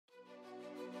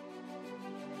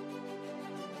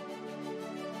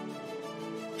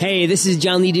Hey, this is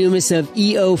John Lee Dumas of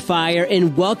EO Fire,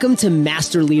 and welcome to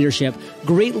Master Leadership.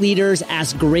 Great leaders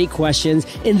ask great questions,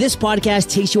 and this podcast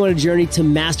takes you on a journey to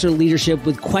master leadership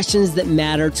with questions that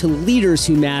matter to leaders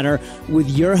who matter with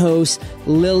your host,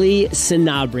 Lily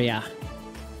Sanabria.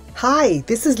 Hi,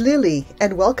 this is Lily,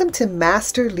 and welcome to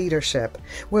Master Leadership,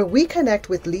 where we connect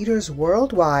with leaders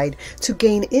worldwide to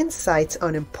gain insights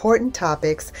on important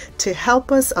topics to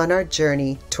help us on our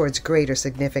journey towards greater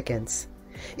significance.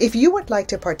 If you would like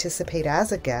to participate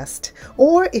as a guest,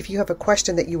 or if you have a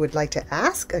question that you would like to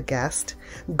ask a guest,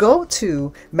 go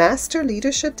to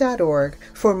masterleadership.org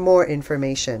for more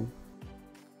information.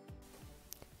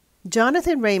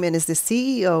 Jonathan Raymond is the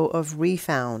CEO of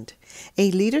Refound,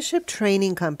 a leadership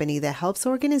training company that helps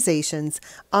organizations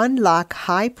unlock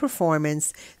high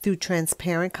performance through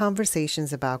transparent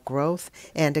conversations about growth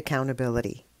and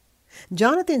accountability.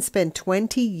 Jonathan spent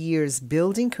 20 years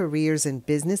building careers in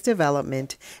business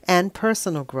development and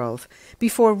personal growth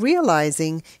before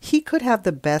realizing he could have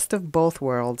the best of both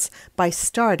worlds by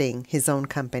starting his own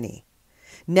company.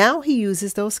 Now he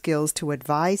uses those skills to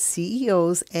advise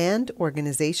CEOs and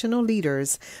organizational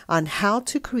leaders on how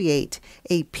to create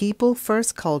a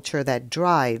people-first culture that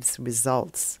drives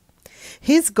results.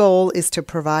 His goal is to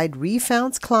provide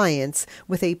Refound's clients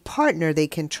with a partner they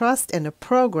can trust and a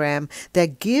program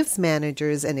that gives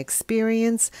managers an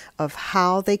experience of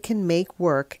how they can make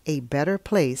work a better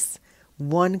place,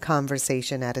 one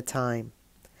conversation at a time.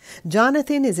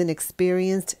 Jonathan is an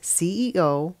experienced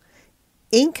CEO,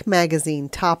 Inc. magazine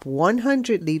top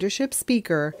 100 leadership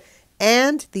speaker,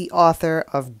 and the author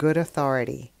of Good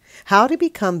Authority: How to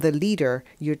Become the Leader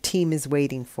Your Team is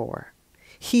Waiting For.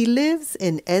 He lives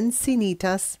in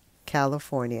Encinitas,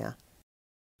 California.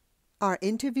 Our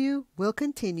interview will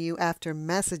continue after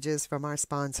messages from our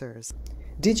sponsors.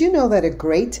 Did you know that a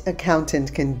great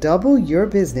accountant can double your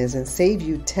business and save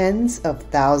you tens of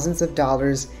thousands of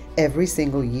dollars every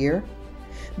single year?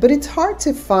 But it's hard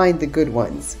to find the good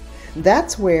ones.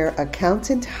 That's where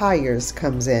Accountant Hires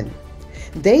comes in.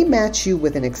 They match you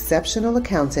with an exceptional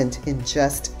accountant in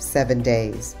just 7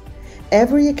 days.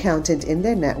 Every accountant in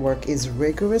their network is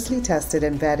rigorously tested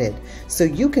and vetted so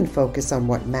you can focus on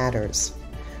what matters.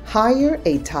 Hire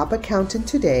a top accountant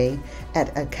today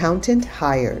at Accountant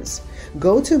Hires.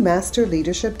 Go to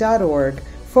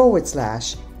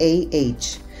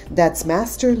masterleadership.org/AH. That's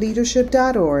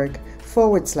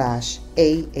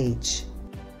masterleadership.org/AH.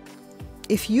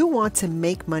 If you want to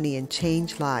make money and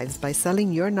change lives by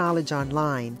selling your knowledge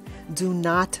online, do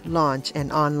not launch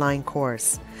an online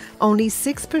course. Only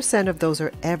 6% of those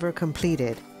are ever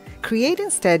completed. Create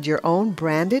instead your own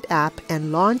branded app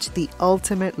and launch the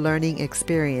ultimate learning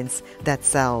experience that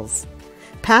sells.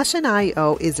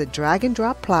 Passion.io is a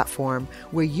drag-and-drop platform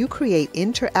where you create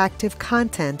interactive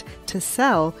content to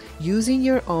sell using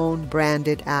your own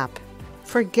branded app.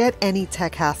 Forget any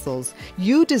tech hassles.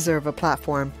 You deserve a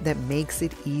platform that makes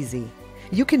it easy.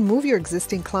 You can move your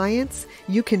existing clients,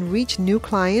 you can reach new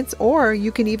clients, or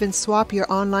you can even swap your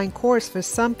online course for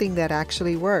something that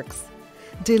actually works.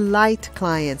 Delight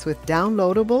clients with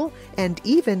downloadable and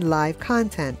even live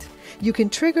content. You can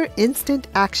trigger instant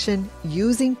action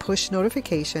using push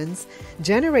notifications,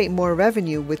 generate more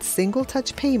revenue with single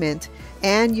touch payment,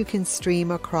 and you can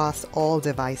stream across all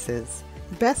devices.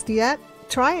 Best yet,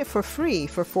 try it for free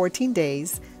for 14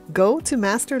 days. Go to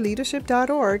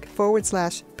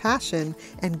masterleadership.org/passion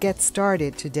and get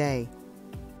started today.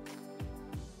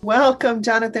 Welcome,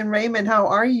 Jonathan Raymond. How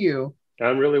are you?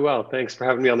 I'm really well. Thanks for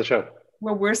having me on the show.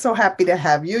 Well, we're so happy to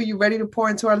have you. You ready to pour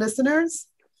into our listeners?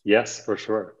 Yes, for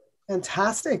sure.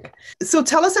 Fantastic. So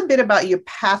tell us a bit about your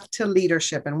path to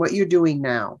leadership and what you're doing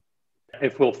now.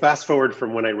 If we'll fast forward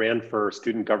from when I ran for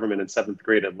student government in 7th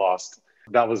grade and lost,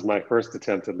 that was my first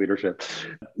attempt at leadership.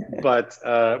 But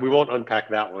we won't unpack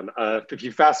that one. If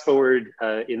you fast forward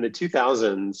in the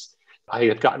 2000s, I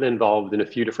had gotten involved in a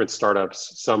few different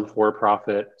startups, some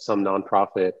for-profit, some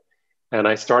nonprofit. And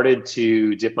I started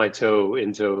to dip my toe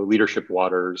into leadership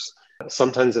waters,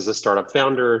 sometimes as a startup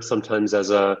founder, sometimes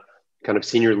as a kind of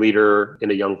senior leader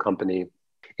in a young company.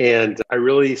 And I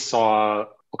really saw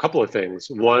a couple of things.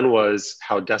 One was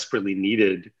how desperately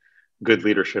needed good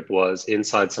leadership was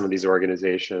inside some of these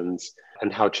organizations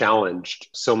and how challenged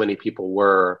so many people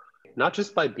were, not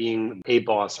just by being a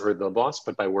boss or the boss,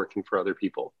 but by working for other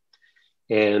people.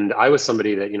 And I was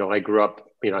somebody that, I grew up,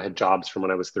 I had jobs from when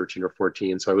I was 13 or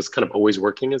 14. So I was kind of always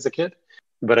working as a kid,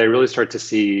 but I really started to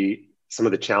see some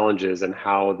of the challenges and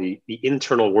how the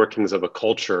internal workings of a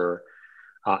culture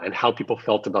and how people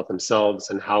felt about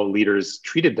themselves and how leaders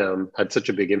treated them had such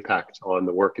a big impact on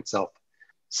the work itself.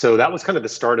 So that was kind of the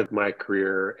start of my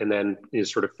career. And then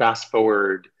sort of fast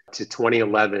forward to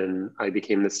 2011, I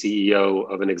became the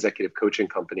CEO of an executive coaching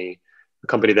company, a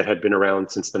company that had been around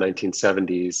since the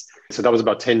 1970s. So that was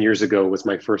about 10 years ago, was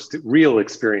my first real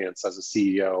experience as a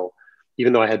CEO,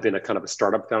 even though I had been a kind of a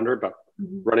startup founder, but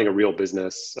running a real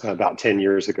business about 10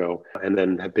 years ago, and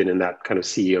then have been in that kind of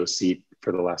CEO seat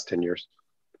for the last 10 years.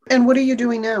 And what are you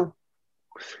doing now?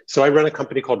 So I run a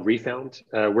company called Refound.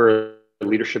 We're a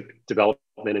leadership development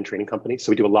and training company.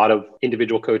 So we do a lot of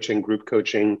individual coaching, group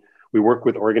coaching. We work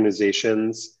with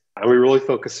organizations, and we're really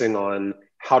focusing on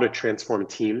how to transform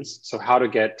teams. So how to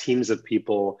get teams of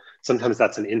people. Sometimes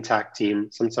that's an intact team.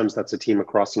 Sometimes that's a team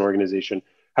across an organization.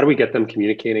 How do we get them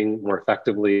communicating more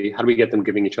effectively? How do we get them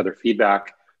giving each other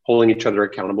feedback, holding each other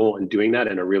accountable, and doing that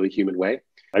in a really human way?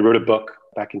 I wrote a book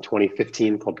back in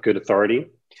 2015 called Good Authority.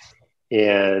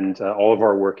 And all of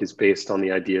our work is based on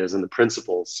the ideas and the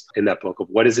principles in that book of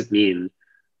what does it mean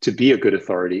to be a good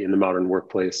authority in the modern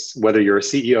workplace, whether you're a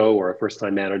CEO or a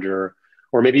first-time manager,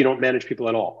 or maybe you don't manage people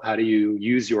at all. How do you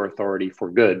use your authority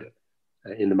for good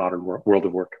in the modern world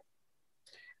of work?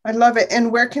 I love it.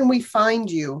 And where can we find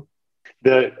you?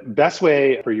 The best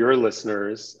way for your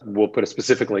listeners, we'll put a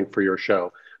specific link for your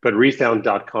show, but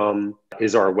refound.com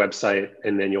is our website.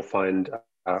 And then you'll find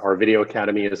our video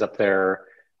academy is up there.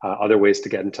 Other ways to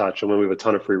get in touch. And we have a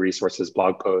ton of free resources,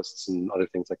 blog posts, and other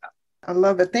things like that. I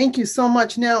love it. Thank you so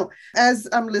much. Now, as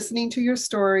I'm listening to your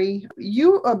story,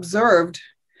 you observed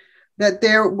that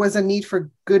there was a need for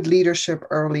good leadership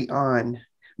early on,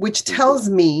 which tells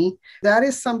me that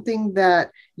is something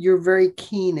that you're very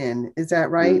keen in. Is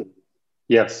that right?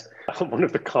 Yes. One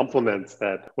of the compliments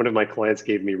that one of my clients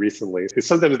gave me recently is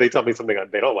sometimes they tell me something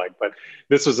they don't like, but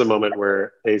this was a moment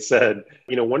where they said,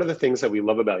 one of the things that we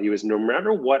love about you is no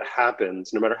matter what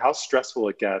happens, no matter how stressful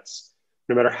it gets,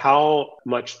 no matter how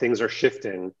much things are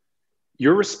shifting,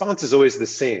 your response is always the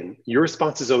same. Your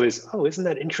response is always, oh, isn't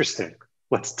that interesting?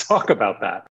 Let's talk about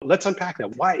that. Let's unpack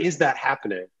that. Why is that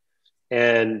happening?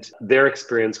 And their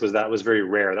experience was that was very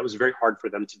rare. That was very hard for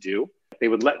them to do. They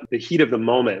would let the heat of the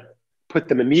moment put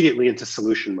them immediately into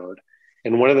solution mode.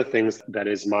 And one of the things that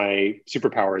is my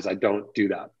superpower is I don't do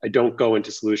that. I don't go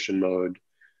into solution mode.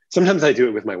 Sometimes I do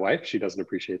it with my wife. She doesn't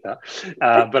appreciate that.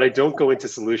 But I don't go into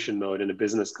solution mode in a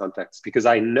business context because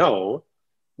I know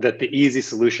that the easy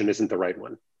solution isn't the right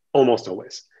one. Almost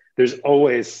always. There's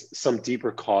always some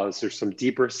deeper cause. There's some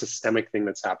deeper systemic thing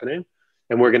that's happening.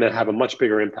 And we're going to have a much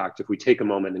bigger impact if we take a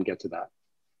moment and get to that.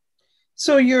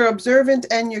 So you're observant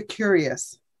and you're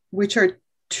curious, which are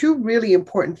two really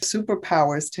important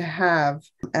superpowers to have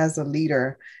as a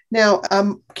leader. Now,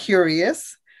 I'm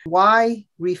curious, why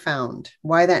Refound?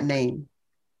 Why that name?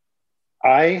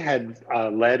 I had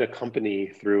led a company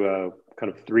through a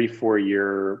kind of 3-4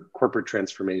 year corporate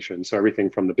transformation. So everything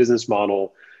from the business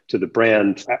model to the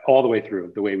brand, all the way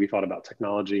through the way we thought about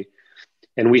technology.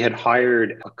 And we had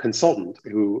hired a consultant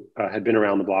who had been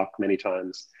around the block many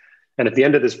times. And at the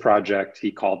end of this project,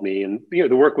 he called me and the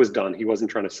work was done. He wasn't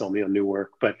trying to sell me on new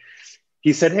work, but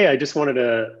he said, hey, I just wanted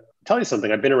to tell you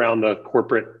something. I've been around the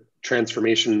corporate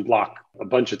transformation block a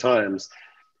bunch of times.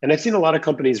 And I've seen a lot of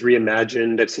companies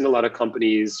reimagined. I've seen a lot of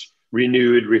companies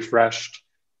renewed, refreshed,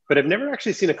 but I've never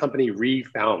actually seen a company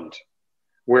refound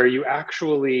where you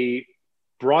actually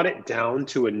brought it down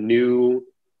to a new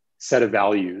set of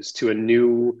values, to a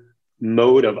new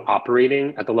mode of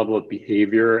operating at the level of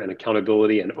behavior and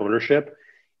accountability and ownership.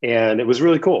 And it was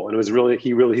really cool. And it was really,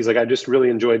 he's like, I just really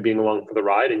enjoyed being along for the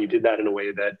ride. And you did that in a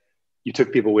way that you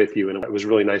took people with you. And it was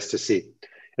really nice to see.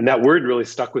 And that word really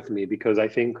stuck with me because I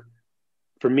think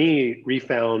for me,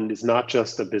 Refound is not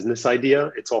just a business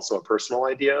idea. It's also a personal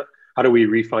idea. How do we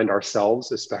refind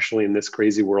ourselves, especially in this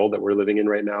crazy world that we're living in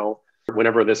right now?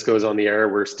 Whenever this goes on the air,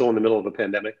 we're still in the middle of a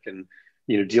pandemic and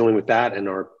dealing with that and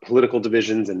our political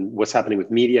divisions and what's happening with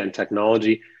media and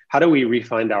technology. How do we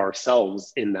refind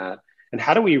ourselves in that? And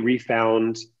how do we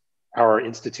refound our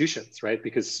institutions, right?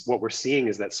 Because what we're seeing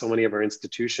is that so many of our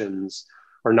institutions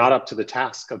are not up to the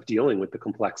task of dealing with the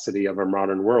complexity of our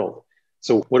modern world.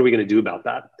 So what are we going to do about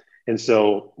that? And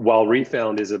so while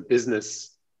Refound is a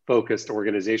business-focused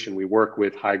organization, we work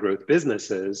with high-growth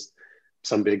businesses,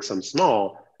 some big, some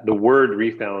small. The word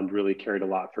Refound really carried a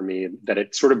lot for me, that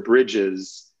it sort of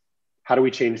bridges how do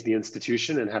we change the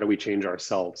institution and how do we change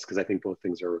ourselves? Because I think both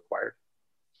things are required.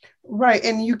 Right.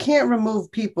 And you can't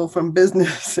remove people from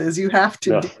businesses. You have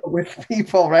to deal with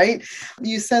people, right?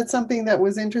 You said something that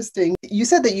was interesting. You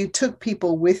said that you took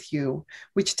people with you,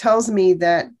 which tells me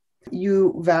that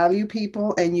you value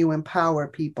people and you empower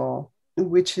people,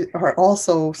 which are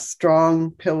also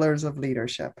strong pillars of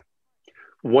leadership.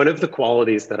 One of the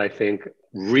qualities that I think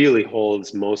really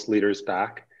holds most leaders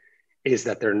back is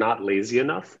that they're not lazy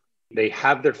enough. They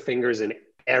have their fingers in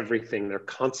everything. They're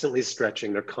constantly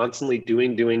stretching. They're constantly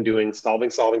doing, solving,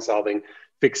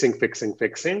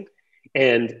 fixing.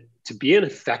 And to be an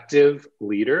effective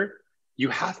leader, you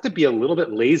have to be a little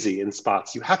bit lazy in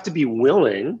spots. You have to be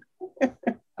willing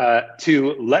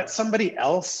to let somebody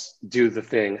else do the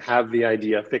thing, have the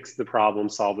idea, fix the problem,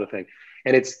 solve the thing.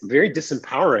 And it's very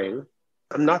disempowering.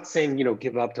 I'm not saying,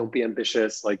 give up, don't be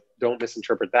ambitious, like don't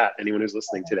misinterpret that, anyone who's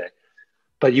listening today.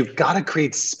 But you've got to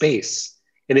create space.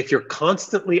 And if you're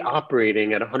constantly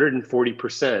operating at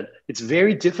 140%, it's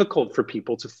very difficult for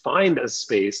people to find a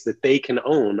space that they can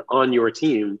own on your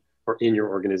team or in your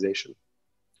organization.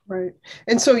 Right.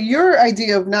 And so your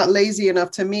idea of not lazy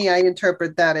enough, to me, I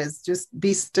interpret that as just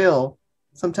be still.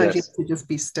 Sometimes you have to just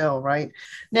be still, right?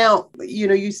 Now,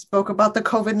 you spoke about the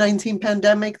COVID-19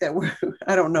 pandemic that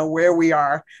I don't know where we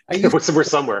are. We're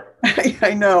somewhere.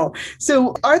 I know.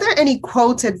 So are there any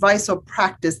quotes, advice, or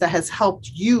practice that has helped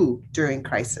you during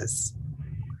crisis?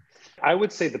 I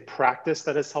would say the practice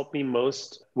that has helped me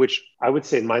most, which I would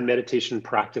say my meditation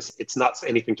practice, it's not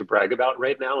anything to brag about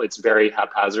right now. It's very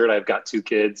haphazard. I've got 2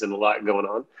 kids and a lot going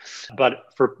on.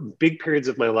 But for big periods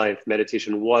of my life,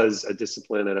 meditation was a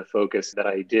discipline and a focus that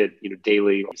I did,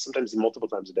 daily, sometimes multiple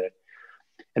times a day.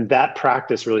 And that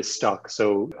practice really stuck.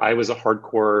 So I was a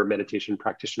hardcore meditation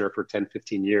practitioner for 10,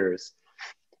 15 years.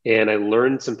 And I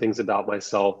learned some things about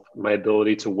myself, my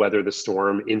ability to weather the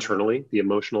storm internally, the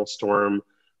emotional storm,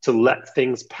 to let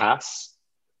things pass,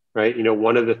 right?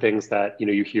 One of the things that,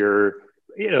 you hear,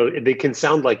 they can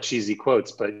sound like cheesy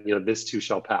quotes, but, this too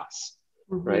shall pass,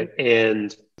 right?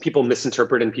 And people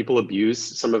misinterpret and people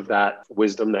abuse some of that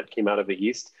wisdom that came out of the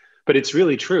East, but it's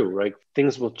really true, right?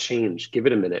 Things will change. Give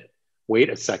it a minute, wait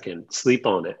a second, sleep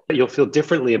on it. You'll feel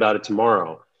differently about it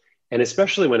tomorrow. And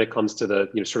especially when it comes to the,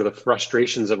 sort of the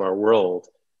frustrations of our world,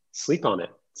 sleep on it.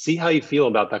 See how you feel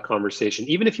about that conversation.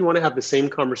 Even if you want to have the same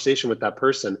conversation with that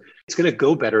person, it's going to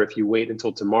go better if you wait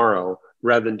until tomorrow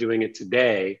rather than doing it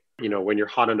today, when you're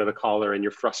hot under the collar and you're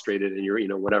frustrated and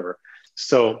you're, whatever.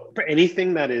 So for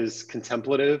anything that is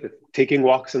contemplative, taking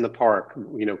walks in the park,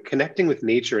 connecting with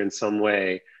nature in some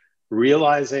way,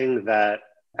 realizing that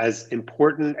as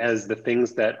important as the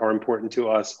things that are important to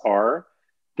us are,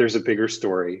 there's a bigger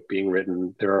story being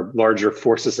written. There are larger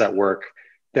forces at work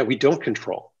that we don't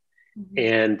control.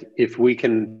 And if we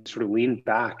can sort of lean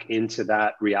back into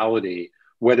that reality,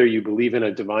 whether you believe in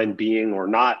a divine being or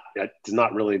not, that's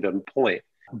not really the point.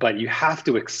 But you have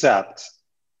to accept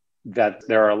that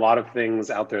there are a lot of things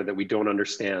out there that we don't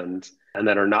understand and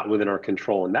that are not within our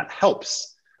control. And that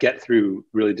helps get through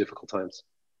really difficult times.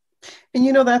 And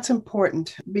that's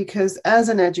important because as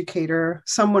an educator,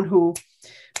 someone who,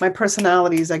 my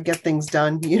personality is I get things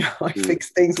done, I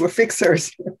fix things, we're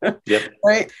fixers, Yep.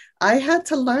 Right? I had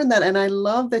to learn that. And I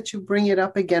love that you bring it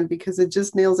up again because it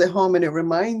just nails it home. And it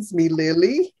reminds me,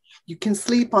 Lily, you can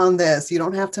sleep on this. You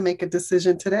don't have to make a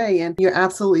decision today. And you're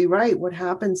absolutely right. What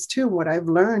happens too, what I've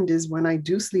learned is when I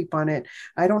do sleep on it,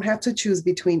 I don't have to choose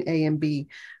between A and B.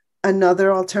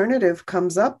 Another alternative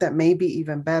comes up that may be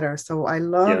even better. So I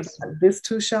love that this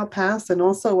too shall pass. And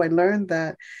also I learned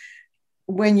that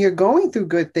when you're going through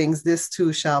good things, this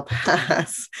too shall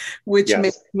pass, which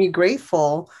makes me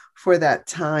grateful for that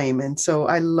time. And so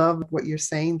I love what you're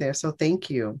saying there. So thank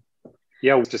you.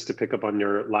 Yeah, just to pick up on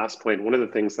your last point, one of the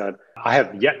things that I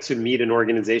have yet to meet an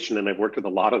organization, and I've worked with a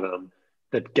lot of them,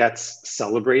 that gets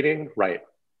celebrating right.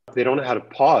 They don't know how to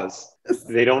pause.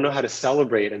 They don't know how to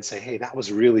celebrate and say, hey, that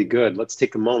was really good. Let's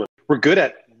take a moment. We're good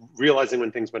at realizing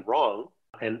when things went wrong.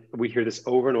 And we hear this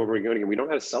over and over again. We don't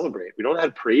know how to celebrate. We don't know how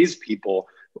to praise people.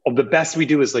 The best we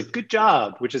do is like, good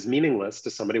job, which is meaningless to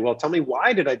somebody. Well, tell me,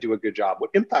 why did I do a good job?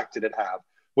 What impact did it have?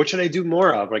 What should I do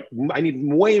more of? Like, I need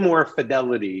way more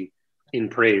fidelity in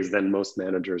praise than most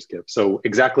managers give. So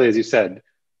exactly as you said,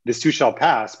 this too shall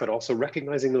pass, but also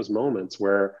recognizing those moments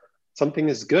where something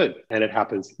is good and it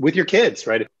happens with your kids,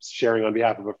 right? Sharing on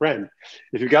behalf of a friend.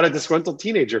 If you've got a disgruntled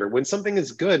teenager, when something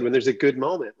is good, when there's a good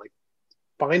moment, like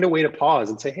find a way to pause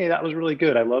and say, hey, that was really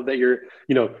good. I love that you're,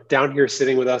 down here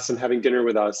sitting with us and having dinner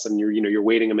with us and you're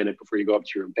waiting a minute before you go up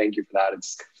to your room. Thank you for that. It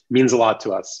means a lot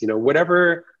to us.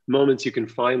 Whatever moments you can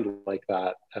find like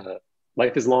that.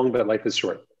 Life is long, but life is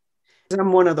short.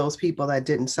 I'm one of those people that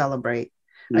didn't celebrate.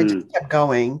 I just kept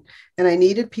going. And I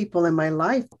needed people in my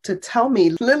life to tell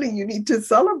me, Lily, you need to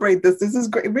celebrate this. This is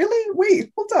great. Really?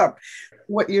 Wait, hold up.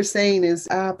 What you're saying is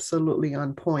absolutely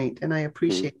on point, and I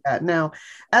appreciate that. Now,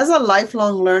 as a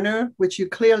lifelong learner, which you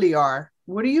clearly are,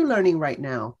 what are you learning right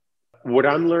now? What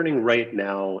I'm learning right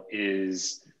now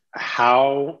is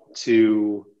how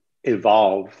to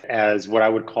evolve as what I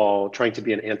would call trying to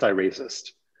be an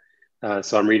anti-racist.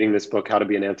 So I'm reading this book, How to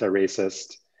Be an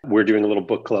Anti-Racist. We're doing a little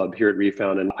book club here at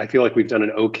Refound, and I feel like we've done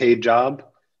an okay job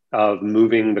of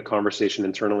moving the conversation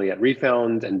internally at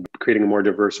Refound and creating a more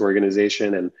diverse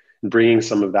organization and bringing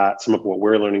some of what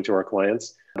we're learning to our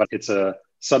clients. But it's a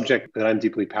subject that I'm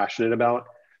deeply passionate about.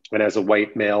 And as a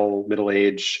white male,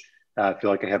 middle-aged, I feel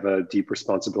like I have a deep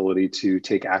responsibility to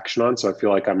take action on. So I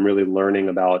feel like I'm really learning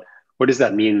about what does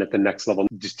that mean at the next level.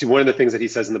 Just one of the things that he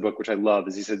says in the book, which I love,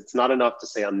 is he said, it's not enough to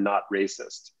say I'm not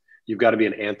racist. You've got to be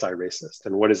an anti-racist.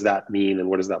 And what does that mean? And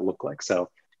what does that look like? So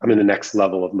I'm in the next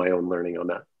level of my own learning on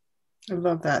that. I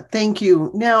love that. Thank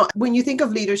you. Now, when you think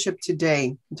of leadership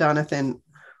today, Jonathan,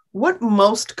 what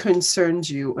most concerns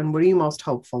you and what are you most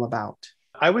hopeful about?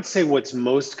 I would say what's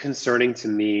most concerning to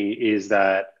me is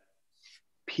that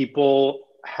people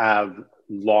have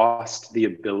lost the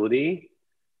ability,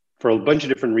 for a bunch of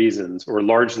different reasons, or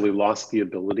largely lost the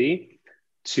ability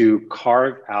to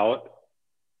carve out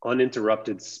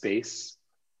uninterrupted space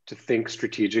to think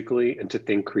strategically and to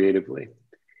think creatively.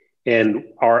 And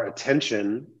our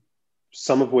attention,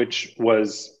 some of which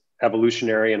was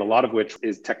evolutionary and a lot of which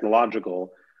is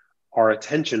technological, our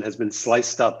attention has been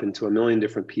sliced up into a million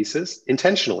different pieces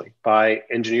intentionally by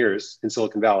engineers in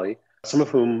Silicon Valley, some of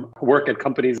whom work at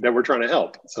companies that we're trying to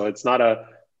help. So it's not a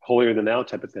holier than thou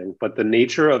type of thing, but the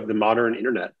nature of the modern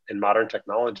internet and modern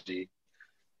technology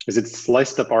is it's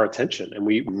sliced up our attention, and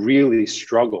we really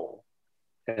struggle,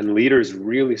 and leaders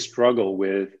really struggle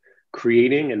with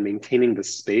creating and maintaining the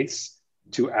space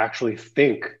to actually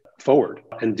think forward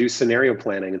and do scenario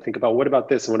planning and think about what about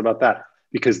this and what about that,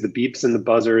 because the beeps and the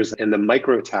buzzers and the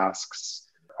micro tasks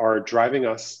are driving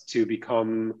us to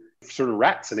become sort of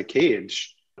rats in a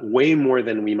cage way more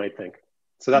than we might think.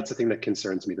 So that's the thing that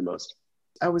concerns me the most.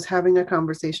 I was having a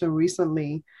conversation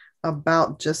recently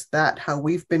about just that, how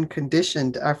we've been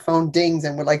conditioned. Our phone dings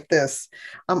and we're like this.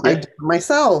 I do it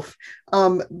myself.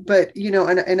 But,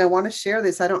 and I want to share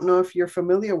this. I don't know if you're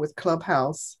familiar with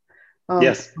Clubhouse.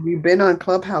 Yes. We've been on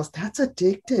Clubhouse. That's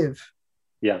addictive.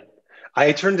 Yeah.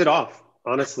 I turned it off.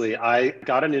 Honestly, I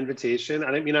got an invitation,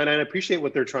 and I appreciate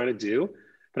what they're trying to do,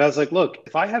 but I was like, look,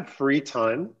 if I have free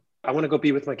time, I want to go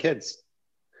be with my kids.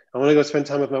 I want to go spend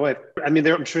time with my wife.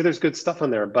 I'm sure there's good stuff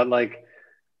on there, but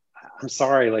I'm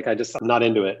sorry, I'm not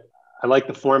into it. I like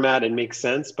the format, it makes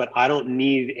sense, but I don't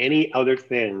need any other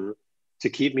thing to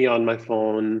keep me on my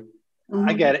phone. Mm-hmm.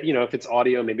 I get it. If it's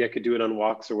audio, maybe I could do it on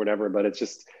walks or whatever, but it's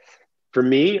just, for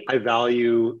me, I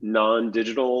value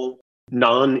non-digital,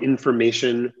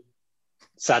 non-information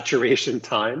saturation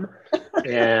time.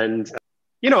 And,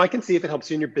 I can see if it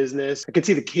helps you in your business. I can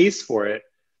see the case for it.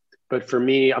 But for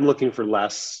me, I'm looking for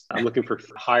less. I'm looking for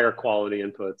higher quality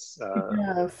inputs.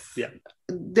 Yes. Yeah.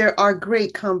 There are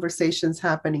great conversations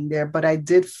happening there, but I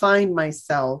did find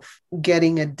myself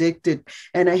getting addicted,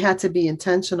 and I had to be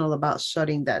intentional about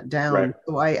shutting that down. Right.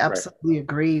 So I absolutely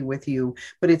agree with you,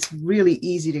 but it's really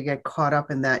easy to get caught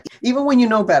up in that, even when you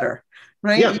know better.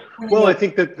 Right? Yeah. Well, I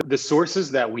think that the sources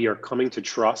that we are coming to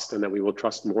trust and that we will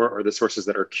trust more are the sources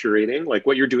that are curating, like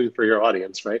what you're doing for your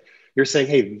audience, right? You're saying,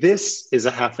 hey, this is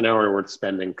a half an hour worth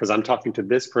spending because I'm talking to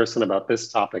this person about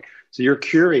this topic. So you're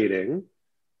curating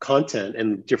content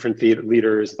and different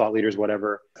leaders, thought leaders,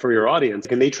 whatever, for your audience,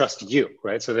 and they trust you,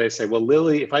 right? So they say, well,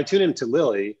 Lily, if I tune into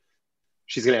Lily,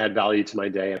 she's going to add value to my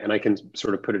day, and I can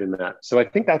sort of put it in that. So I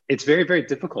think that it's very, very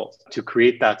difficult to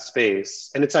create that space.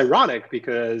 And it's ironic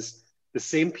because the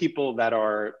same people that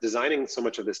are designing so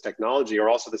much of this technology are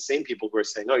also the same people who are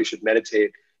saying, oh, you should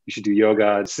meditate, you should do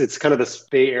yoga. It's kind of this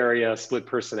Bay Area split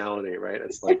personality, right?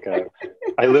 It's like,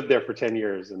 I lived there for 10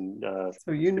 years. And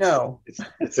so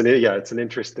it's an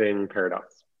interesting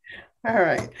paradox. All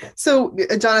right. So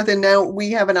Jonathan, now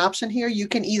we have an option here. You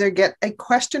can either get a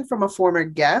question from a former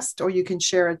guest, or you can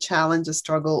share a challenge, a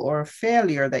struggle, or a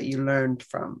failure that you learned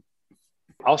from.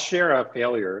 I'll share a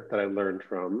failure that I learned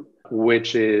from,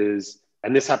 which is,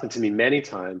 and this happened to me many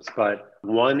times, but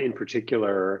one in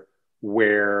particular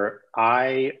where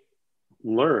I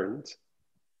learned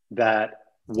that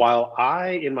while I,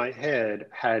 in my head,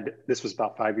 this was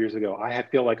about 5 years ago, I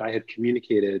feel like I had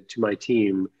communicated to my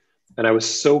team, and I was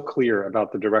so clear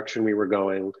about the direction we were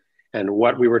going and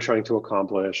what we were trying to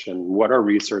accomplish and what our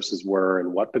resources were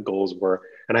and what the goals were.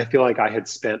 And I feel like I had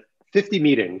spent 50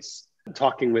 meetings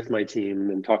talking with my team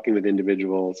and talking with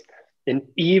individuals. And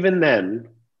even then,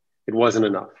 it wasn't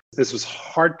enough. This was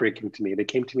heartbreaking to me. They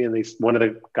came to me, and one of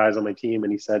the guys on my team,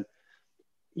 and he said,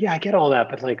 yeah, I get all that,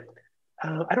 but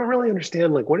I don't really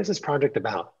understand, what is this project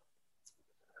about?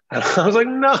 And I was like,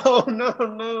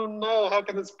 no, how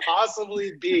can this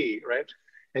possibly be, right?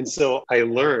 And so I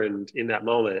learned in that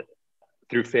moment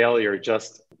through failure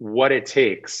just what it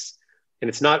takes And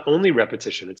it's not only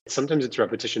repetition. Sometimes it's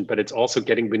repetition, but it's also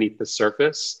getting beneath the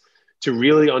surface to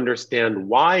really understand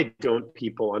why don't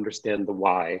people understand the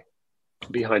why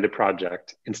behind a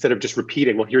project instead of just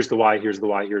repeating, well, here's the why, here's the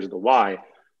why, here's the why.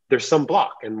 There's some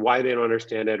block and why they don't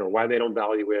understand it or why they don't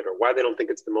value it or why they don't think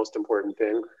it's the most important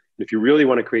thing. And if you really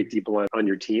want to create deep alignment on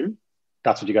your team,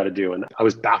 that's what you got to do. And I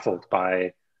was baffled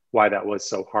by why that was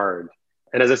so hard.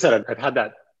 And as I said, I've had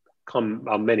that come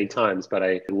many times, but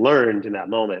I learned in that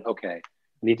moment, okay,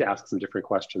 I need to ask some different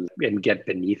questions and get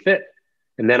beneath it.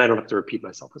 And then I don't have to repeat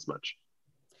myself as much.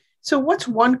 So what's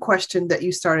one question that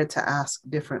you started to ask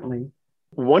differently?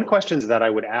 One question that I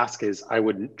would ask is I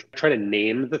would try to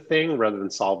name the thing rather than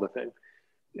solve the thing.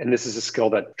 And this is a skill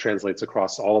that translates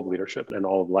across all of leadership and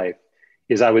all of life,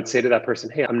 is I would say to that person,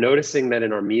 hey, I'm noticing that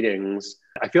in our meetings,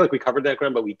 I feel like we covered that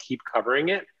ground, but we keep covering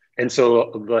it. And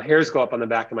so the hairs go up on the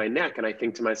back of my neck. And I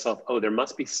think to myself, oh, there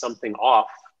must be something off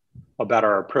about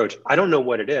our approach. I don't know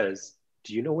what it is.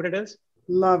 Do you know what it is?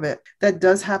 Love it. That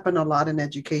does happen a lot in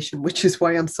education, which is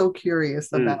why I'm so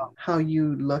curious about how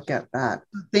you look at that.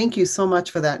 Thank you so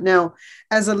much for that. Now,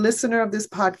 as a listener of this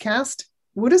podcast,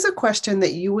 what is a question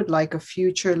that you would like a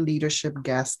future leadership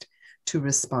guest to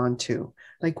respond to?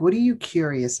 Like, what are you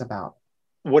curious about?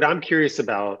 What I'm curious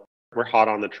about, we're hot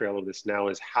on the trail of this now,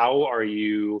 is how are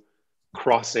you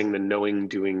crossing the knowing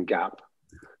doing gap?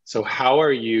 So how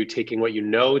are you taking what you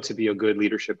know to be a good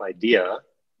leadership idea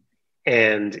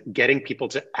and getting people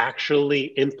to actually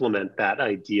implement that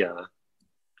idea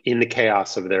in the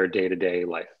chaos of their day-to-day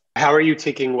life? How are you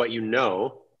taking what you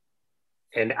know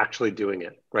and actually doing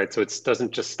it, right? So it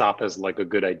doesn't just stop as like a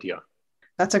good idea.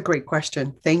 That's a great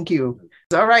question. Thank you.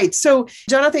 All right. So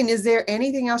Jonathan, is there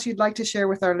anything else you'd like to share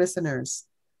with our listeners?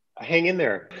 Hang in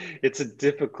there. It's a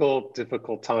difficult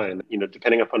time,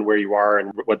 depending upon where you are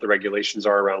and what the regulations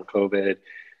are around COVID.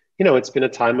 It's been a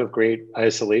time of great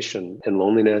isolation and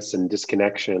loneliness and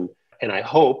disconnection. And I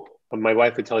hope, my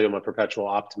wife would tell you I'm a perpetual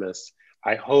optimist,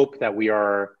 I hope that we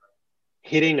are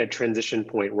hitting a transition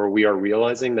point where we are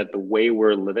realizing that the way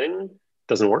we're living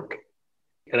doesn't work.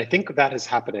 And I think that is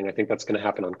happening. I think that's going to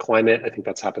happen on climate. I think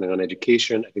that's happening on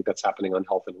education. I think that's happening on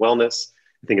health and wellness.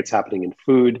 I think it's happening in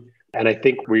food. And I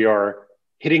think we are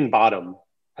hitting bottom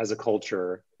as a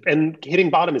culture. And hitting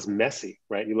bottom is messy,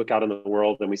 right? You look out in the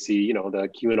world and we see, the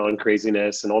QAnon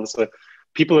craziness and all this stuff.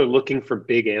 People are looking for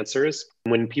big answers.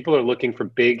 When people are looking for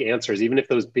big answers, even if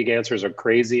those big answers are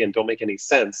crazy and don't make any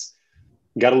sense,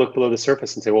 you got to look below the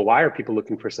surface and say, well, why are people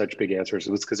looking for such big answers?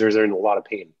 It's because there's in a lot of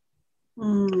pain.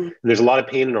 And there's a lot of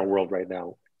pain in our world right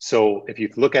now. So if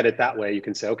you look at it that way, you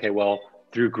can say, okay, well,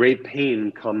 through great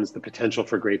pain comes the potential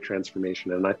for great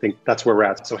transformation. And I think that's where we're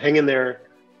at. So hang in there,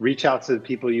 reach out to the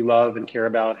people you love and care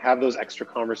about, have those extra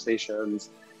conversations,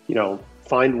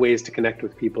 find ways to connect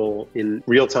with people in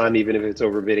real time, even if it's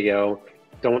over video.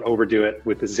 Don't overdo it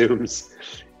with the Zooms.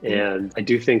 And I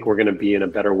do think we're going to be in a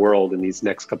better world in these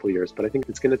next couple of years, but I think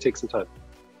it's going to take some time.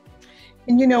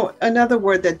 And another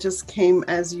word that just came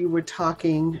as you were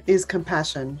talking is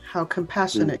compassion, how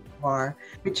compassionate you are,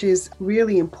 which is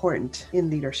really important in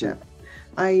leadership.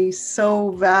 I so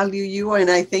value you, and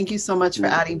I thank you so much for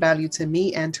adding value to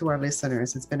me and to our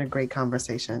listeners. It's been a great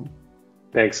conversation.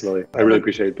 Thanks, Lily. I really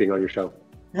appreciate being on your show.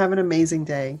 Have an amazing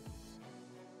day.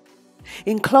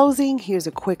 In closing, here's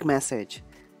a quick message.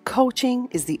 Coaching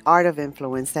is the art of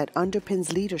influence that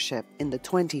underpins leadership in the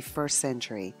 21st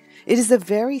century. It is the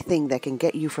very thing that can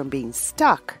get you from being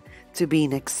stuck to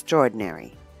being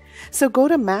extraordinary. So go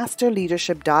to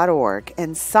masterleadership.org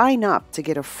and sign up to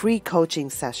get a free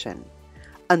coaching session.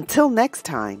 Until next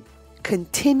time,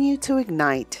 continue to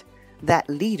ignite that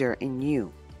leader in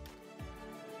you.